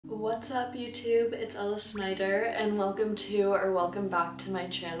What's up YouTube? It's Ella Snyder and welcome to or welcome back to my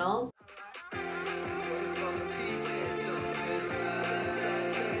channel.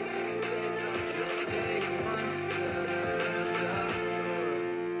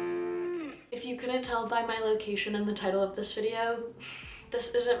 If you couldn't tell by my location and the title of this video, this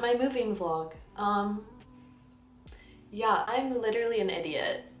isn't my moving vlog. Yeah, I'm literally an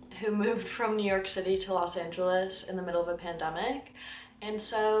idiot who moved from New York City to Los Angeles in the middle of a pandemic. And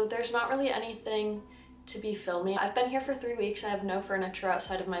so there's not really anything to be filming. I've been here for 3 weeks. I have no furniture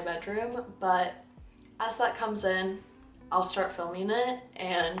outside of my bedroom, but as that comes in, I'll start filming it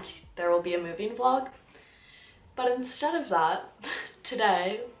and there will be a moving vlog. But instead of that,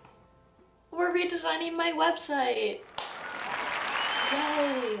 today, we're redesigning my website.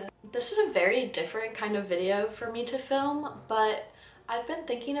 Yay! This is a very different kind of video for me to film, but I've been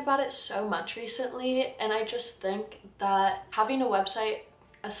thinking about it so much recently, and I just think that having a website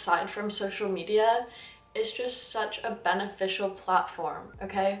aside from social media is just such a beneficial platform,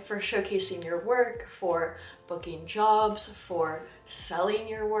 okay? For showcasing your work, for booking jobs, for selling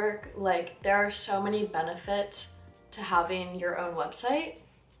your work. Like, there are so many benefits to having your own website.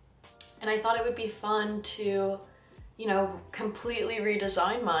 And I thought it would be fun to, you know, completely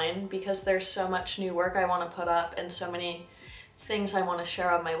redesign mine because there's so much new work I want to put up and so many things I want to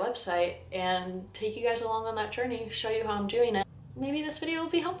share on my website, and take you guys along on that journey, show you how I'm doing it. Maybe this video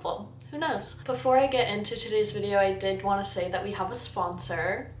will be helpful, who knows? Before I get into today's video, I did want to say that we have a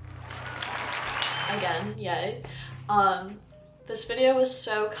sponsor. Again, yay. This video was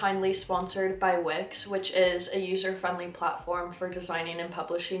so kindly sponsored by Wix, which is a user-friendly platform for designing and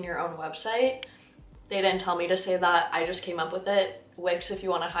publishing your own website. They didn't tell me to say that, I just came up with it. Wix, if you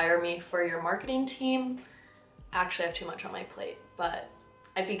want to hire me for your marketing team. Actually, I have too much on my plate, but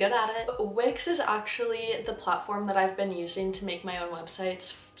I'd be good at it. Wix is actually the platform that I've been using to make my own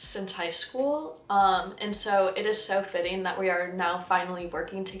websites since high school. And so it is so fitting that we are now finally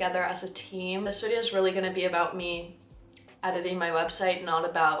working together as a team. This video is really going to be about me editing my website, not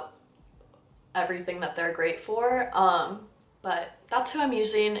about everything that they're great for. But that's who I'm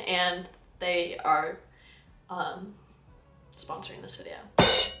using, and they are sponsoring this video.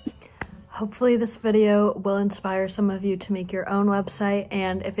 Hopefully this video will inspire some of you to make your own website,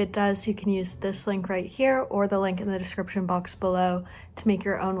 and if it does, you can use this link right here or the link in the description box below to make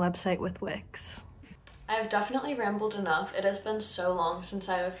your own website with Wix. I've definitely rambled enough. It has been so long since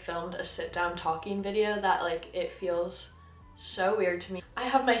I have filmed a sit-down talking video that like it feels so weird to me. I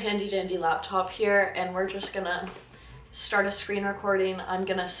have my handy dandy laptop here and we're just gonna start a screen recording. I'm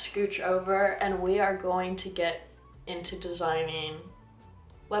gonna scooch over and we are going to get into designing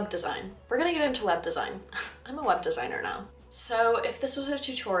web design. We're gonna get into web design. I'm a web designer now. So if this was a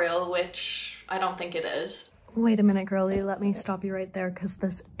tutorial, which I don't think it is. Wait a minute, girlie, let me stop you right there because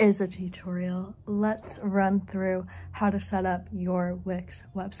this is a tutorial. Let's run through how to set up your Wix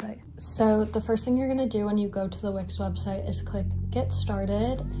website. So the first thing you're gonna do when you go to the Wix website is click Get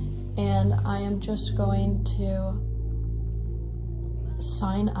Started, and I am just going to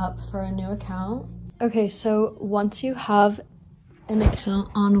sign up for a new account. Okay, so once you have an account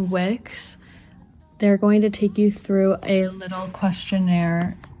on Wix, they're going to take you through a little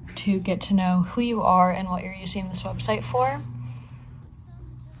questionnaire to get to know who you are and what you're using this website for.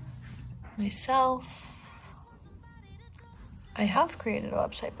 Myself, I have created a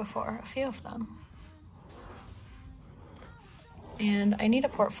website before, a few of them. And I need a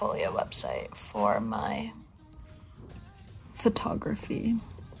portfolio website for my photography.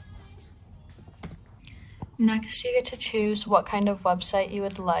 Next, you get to choose what kind of website you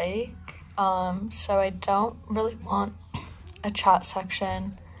would like. So I don't really want a chat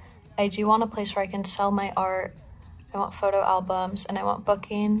section. I do want a place where I can sell my art. I want photo albums and I want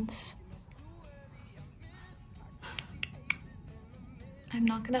bookings. I'm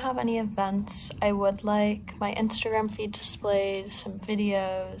not gonna have any events. I would like my Instagram feed displayed, some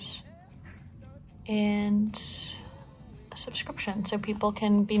videos, and a subscription so people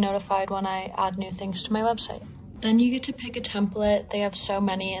can be notified when I add new things to my website. Then you get to pick a template. They have so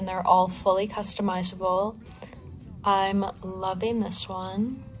many and they're all fully customizable. I'm loving this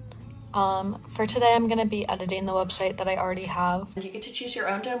one. For today, I'm gonna be editing the website that I already have. You get to choose your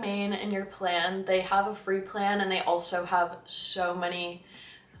own domain and your plan. They have a free plan and they also have so many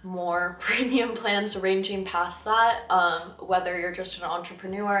more premium plans ranging past that. Whether you're just an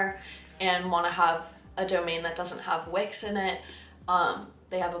entrepreneur and wanna have a domain that doesn't have Wix in it,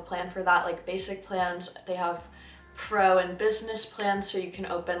 they have a plan for that, like basic plans. They have pro and business plans, so you can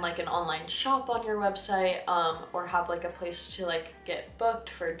open like an online shop on your website, or have like a place to like get booked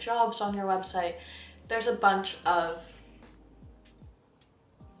for jobs on your website. There's a bunch of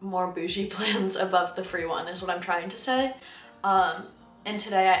more bougie plans above the free one is what I'm trying to say. And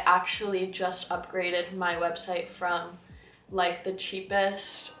today I actually just upgraded my website from like the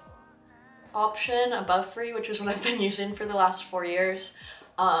cheapest option above free, which is what I've been using for the last 4 years,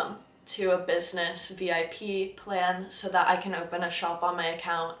 to a business VIP plan so that I can open a shop on my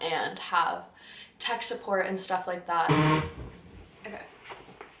account and have tech support and stuff like that. Okay,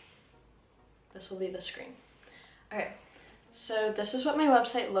 this will be the screen. Okay, so this is what my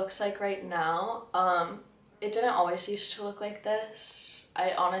website looks like right now. It didn't always used to look like this.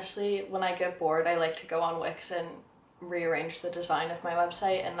 I honestly, when I get bored, I like to go on Wix and rearrange the design of my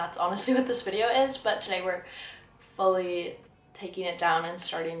website, and that's honestly what this video is, but today we're fully taking it down and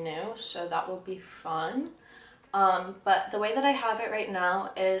starting new, so that will be fun. But the way that I have it right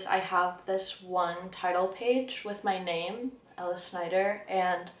now is I have this one title page with my name, Ella Snyder,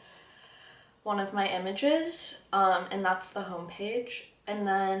 and one of my images, and that's the home page. And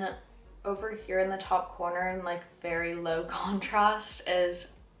then over here in the top corner in like very low contrast is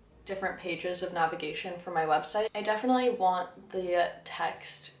different pages of navigation for my website. I definitely want the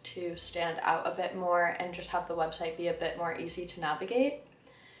text to stand out a bit more and just have the website be a bit more easy to navigate.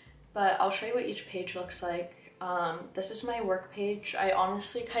 But I'll show you what each page looks like. This is my work page. I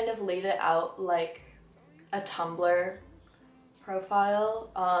honestly kind of laid it out like a Tumblr profile.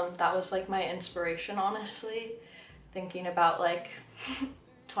 That was like my inspiration, honestly, thinking about like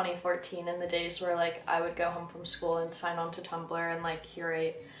 2014 and the days where like I would go home from school and sign on to Tumblr and like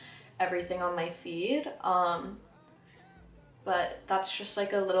curate everything on my feed. But that's just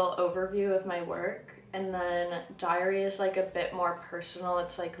like a little overview of my work. And then diary is like a bit more personal.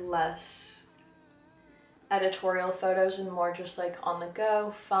 It's like less editorial photos and more just like on the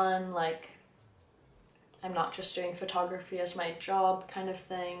go, fun, like I'm not just doing photography as my job kind of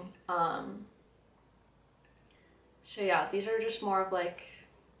thing. So yeah, these are just more of like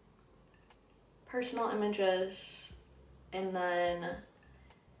personal images. And then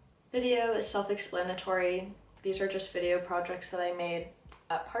video is self-explanatory. These are just video projects that I made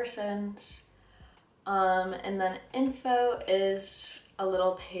at Parsons. And then info is a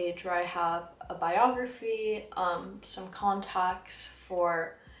little page where I have a biography, some contacts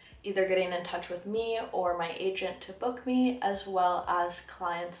for either getting in touch with me or my agent to book me, as well as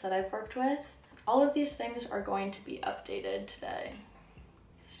clients that I've worked with. All of these things are going to be updated today.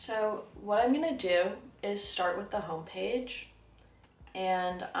 So what I'm gonna do is start with the home page,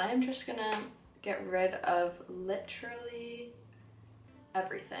 and I'm just gonna get rid of literally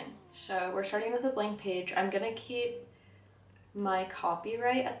everything. So we're starting with a blank page. I'm gonna keep my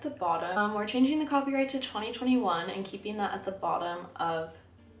copyright at the bottom. We're changing the copyright to 2021 and keeping that at the bottom of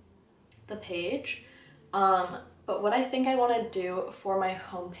the page. But what I think I want to do for my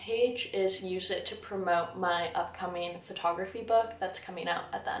homepage is use it to promote my upcoming photography book that's coming out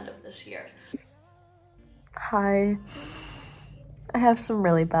at the end of this year. Hi, I have some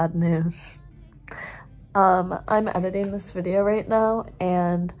really bad news. I'm editing this video right now,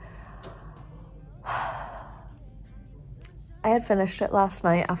 and I had finished it last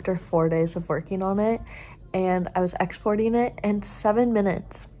night after 4 days of working on it, and I was exporting it, and 7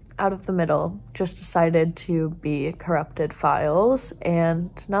 minutes out of the middle just decided to be corrupted files, and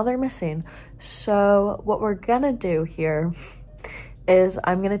now they're missing. So what we're gonna do here is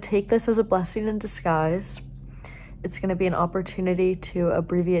I'm gonna take this as a blessing in disguise. It's gonna be an opportunity to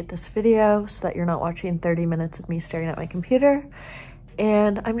abbreviate this video so that you're not watching 30 minutes of me staring at my computer,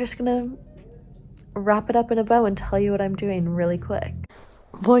 and I'm just gonna wrap it up in a bow and tell you what I'm doing really quick.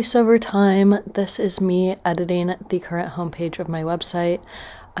 Voiceover time. This is me editing the current homepage of my website.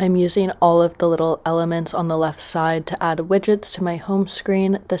 I'm using all of the little elements on the left side to add widgets to my home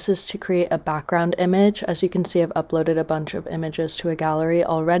screen. This is to create a background image. As you can see, I've uploaded a bunch of images to a gallery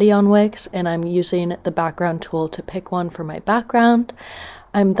already on Wix, and I'm using the background tool to pick one for my background.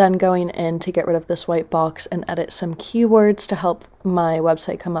 I'm then going in to get rid of this white box and edit some keywords to help my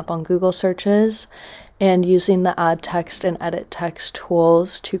website come up on Google searches, and using the add text and edit text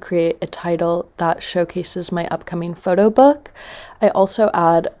tools to create a title that showcases my upcoming photo book. I also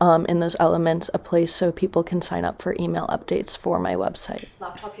add in those elements a place so people can sign up for email updates for my website.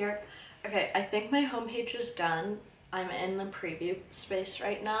 Laptop here. Okay, I think my homepage is done. I'm in the preview space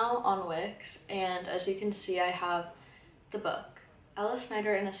right now on Wix, and as you can see, I have the book. Ella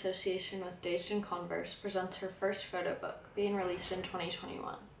Snyder, in association with Dazed and Converse, presents her first photo book, being released in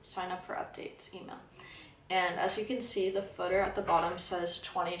 2021. Sign up for updates, email. And as you can see, the footer at the bottom says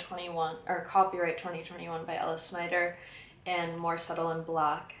 2021, or copyright 2021 by Ella Snyder, and More Subtle in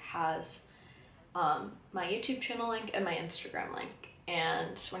Black has my YouTube channel link and my Instagram link.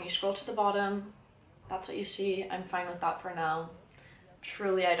 And when you scroll to the bottom, that's what you see. I'm fine with that for now.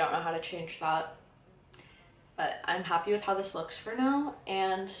 truly I don't know how to change that. But I'm happy with how this looks for now.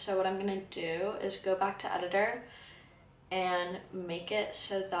 And so what I'm gonna do is go back to editor and make it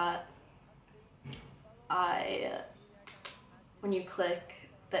so that when you click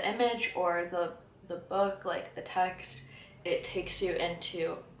the image or the book, like the text, it takes you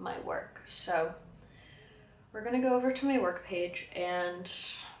into my work. So we're gonna go over to my work page, and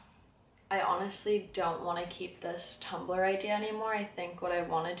I honestly don't want to keep this Tumblr idea anymore. I think what I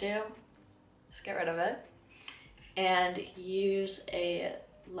want to do is get rid of it and use a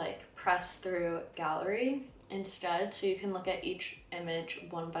like press through gallery instead, so you can look at each image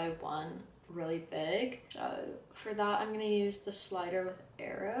one by one really big. So for that I'm going to use the slider with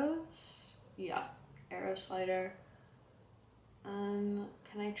arrows. Yeah, arrow slider.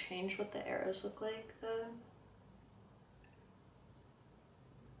 Can I change what the arrows look like though?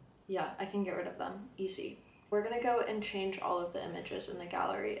 Yeah, I can get rid of them, easy. We're gonna go and change all of the images in the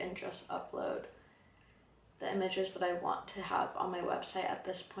gallery and just upload the images that I want to have on my website at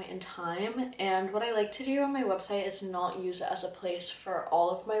this point in time. And what I like to do on my website is not use it as a place for all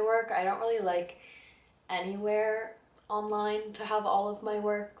of my work. I don't really like anywhere online to have all of my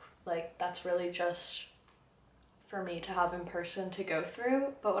work. Like, that's really just for me to have in person to go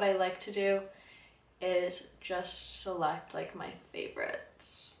through. But what I like to do is just select like my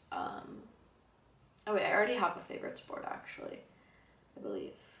favorites. Oh wait, I already have a favorites board actually. I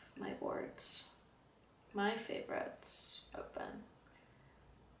believe my favorites open.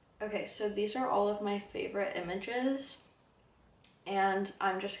 Okay, so these are all of my favorite images, and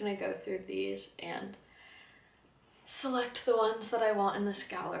I'm just gonna go through these and select the ones that I want in this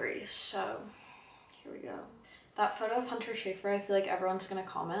gallery. So here we go. That photo of Hunter Schafer, I feel like everyone's gonna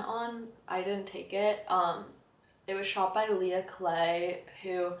comment on. I didn't take it. It was shot by Leah Clay,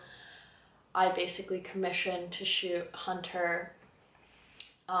 who I basically commissioned to shoot Hunter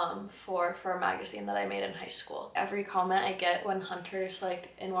for a magazine that I made in high school. Every comment I get when Hunter's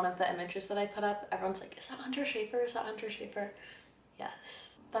like in one of the images that I put up, everyone's like, is that Hunter Schafer? Is that Hunter Schafer? Yes.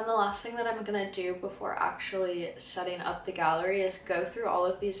 Then the last thing that I'm gonna do before actually setting up the gallery is go through all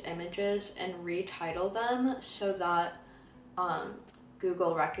of these images and retitle them so that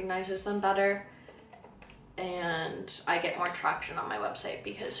Google recognizes them better and I get more traction on my website,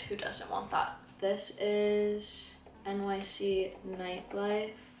 because who doesn't want that? This is NYC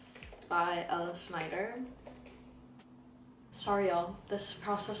Nightlife by Snyder. Sorry y'all, this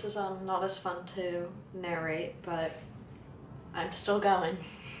process is not as fun to narrate, but I'm still going.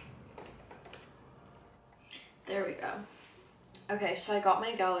 There we go. Okay, so I got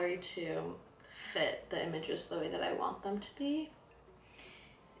my gallery to fit the images the way that I want them to be.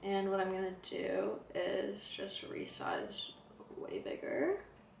 And what I'm gonna do is just resize way bigger.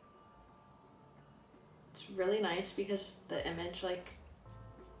 It's really nice because the image, like,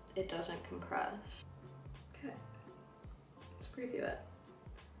 it doesn't compress. Okay, let's preview it.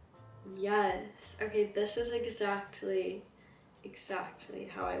 Yes, okay, this is exactly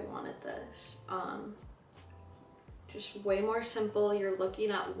how I wanted this. Just way more simple. You're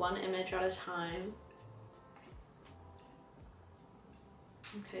looking at one image at a time.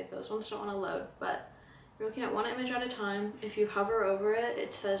 Okay, those ones don't want to load, but you're looking at one image at a time. If you hover over it,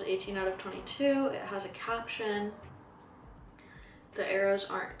 it says 18 out of 22. It has a caption. The arrows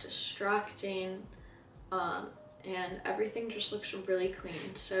aren't distracting, and everything just looks really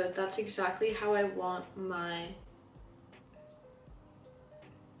clean. So that's exactly how I want my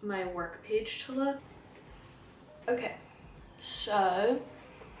work page to look. Okay, so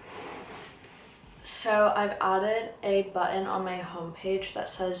I've added a button on my homepage that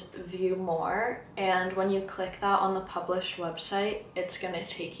says view more, and when you click that on the published website, it's gonna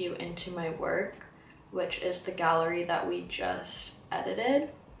take you into my work, which is the gallery that we just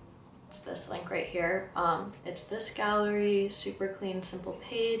edited. It's this link right here. It's this gallery, super clean, simple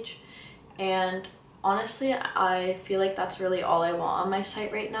page, and honestly, I feel like that's really all I want on my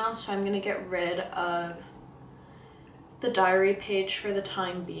site right now, so I'm gonna get rid of the diary page for the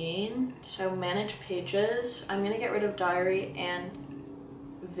time being. So manage pages, I'm gonna get rid of diary and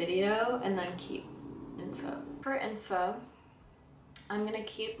video and then keep info. For info, I'm gonna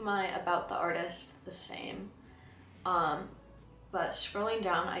keep my about the artist the same, but scrolling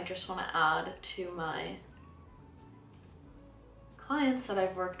down, I just want to add to my clients that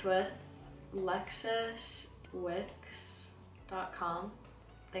I've worked with, LexisWix.com,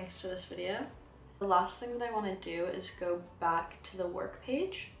 thanks to this video. The last thing that I want to do is go back to the work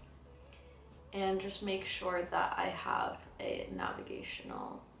page and just make sure that I have a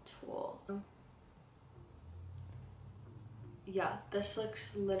navigational tool. yeah, this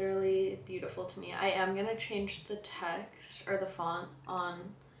looks literally beautiful to me. I am gonna change the text or the font on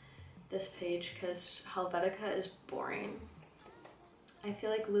this page because Helvetica is boring. I feel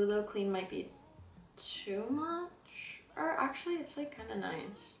like Lulo Clean might be too much, or actually it's like kind of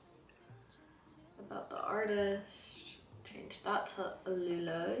nice. About the artist, change that to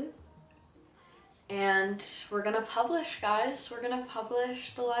Lulo. And we're gonna publish, guys. We're gonna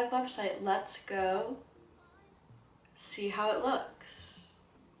publish the live website. Let's go see how it looks.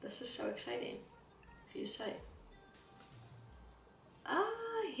 This is so exciting. View site. Ah,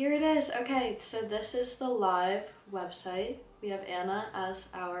 here it is. Okay, so this is the live website. We have Anna as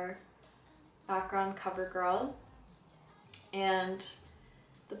our background cover girl. And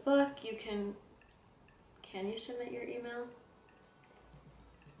the book, you can you submit your email?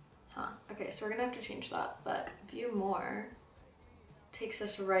 Huh, okay, so we're gonna have to change that, but view more takes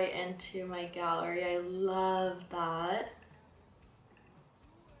us right into my gallery. I love that.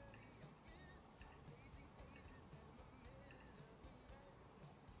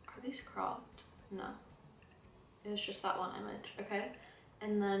 Are these cropped? No, it was just that one image, okay?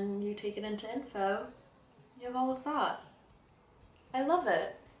 And then you take it into info, you have all of that. I love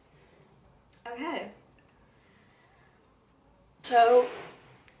it. Okay. So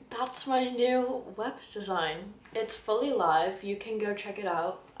that's my new web design. It's fully live. You can go check it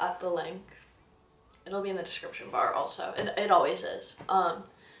out at the link. It'll be in the description bar also. It always is. But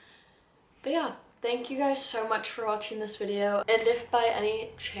yeah, thank you guys so much for watching this video. And if by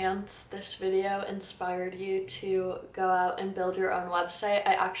any chance this video inspired you to go out and build your own website,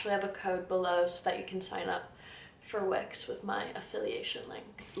 I actually have a code below so that you can sign up for Wix with my affiliation link.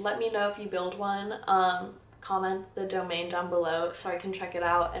 Let me know if you build one. Comment the domain down below so I can check it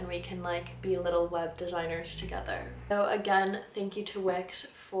out and we can like be little web designers together. So again, thank you to Wix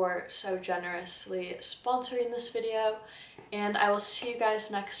for so generously sponsoring this video, and I will see you guys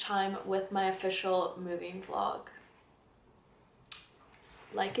next time with my official moving vlog.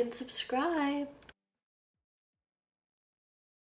 Like and subscribe.